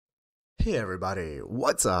Hey everybody,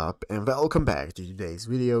 what's up and welcome back to today's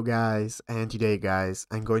video guys. And today guys,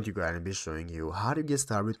 I'm going to go ahead and be showing you how to get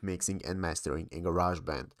started with mixing and mastering in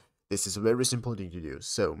GarageBand. This is a very simple thing to do,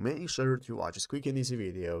 so make sure to watch this quick and easy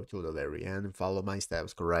video till the very end and follow my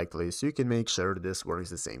steps correctly so you can make sure this works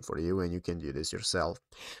the same for you and you can do this yourself.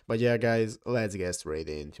 But yeah guys, let's get straight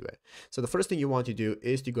into it. So the first thing you want to do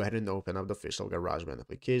is to go ahead and open up the official GarageBand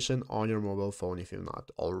application on your mobile phone if you're not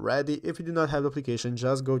already. If you do not have the application,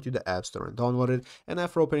 just go to the App Store and download it. And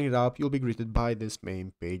after opening it up, you'll be greeted by this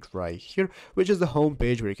main page right here, which is the home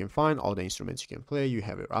page where you can find all the instruments you can play. You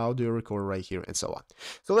have your audio recorder right here and so on.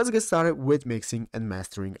 So let's get started with mixing and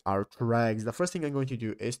mastering our tracks. The first thing I'm going to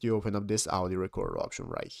do is to open up this audio recorder option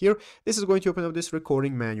right here. This is going to open up this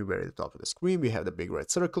recording menu where at the top of the screen we have the big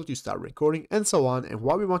red circle to start recording and so on. And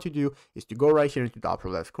what we want to do is to go right here into the upper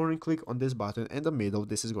left corner and click on this button in the middle.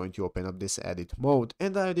 This is going to open up this edit mode.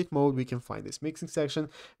 In the edit mode we can find this mixing section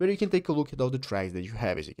where you can take a look at all the tracks that you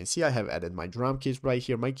have. As you can see, I have added my drum kit right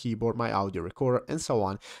here, my keyboard, my audio recorder and so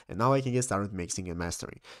on. And now I can get started mixing and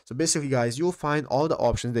mastering. So basically guys, you'll find all the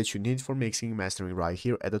options that you need for mixing and mastering right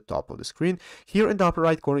here at the top of the screen. Here in the upper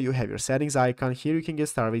right corner you have your settings icon. Here you can get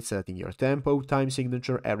started with setting your tempo, time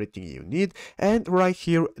signature, everything you need. And right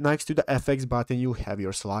here next to the FX button you'll have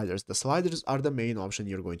your sliders. The sliders are the main option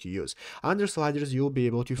you're going to use. Under sliders you'll be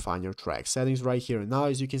able to find your track settings right here. And now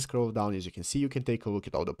as you can scroll down, as you can see, you can take a look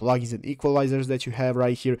at all the plugins and equalizers that you have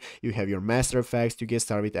right here. You have your master effects to get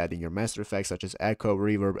started with adding your master effects such as echo,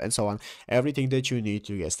 reverb and so on. Everything that you need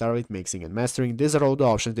to get started with mixing and mastering. These are all the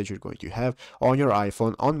options that you're going to have on your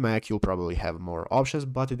iPhone. On Mac you'll probably have more options,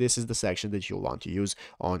 but this is the section that you'll want to use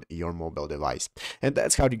on your mobile device. And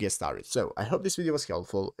that's how to get started. So I hope this video was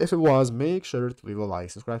helpful. If it was, make sure to leave a like,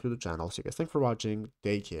 subscribe to the channel. So guys, thanks for watching,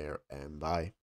 take care and bye.